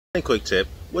A quick tip: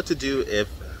 what to do if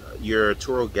your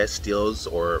Turo guest steals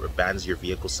or abandons your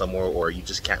vehicle somewhere, or you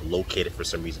just can't locate it for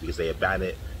some reason because they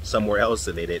abandoned it somewhere else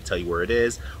and they didn't tell you where it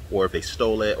is, or if they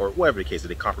stole it, or whatever the case, if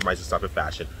they compromise the stuff in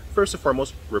fashion. First and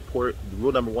foremost, report.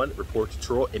 Rule number one: report to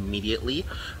Turo immediately.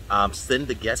 Send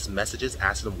the guests messages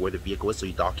asking them where the vehicle is, so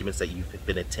you documents that you've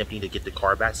been attempting to get the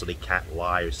car back, so they can't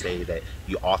lie or say that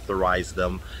you authorized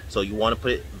them. So you want to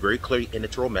put it very clearly in the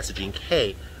Turo messaging: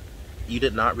 hey, you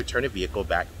did not return a vehicle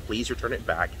back, please return it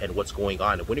back, and what's going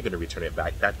on and when you're going to return it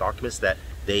back. That documents that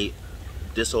they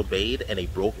disobeyed and they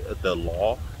broke the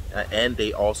law, and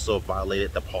they also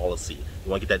violated the policy.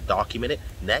 You want to get that documented.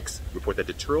 Next, report that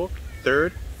to Turo.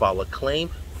 Third, file a claim.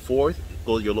 Fourth,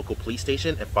 go to your local police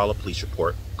station and file a police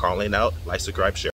report. Conrad out. Like, subscribe, share.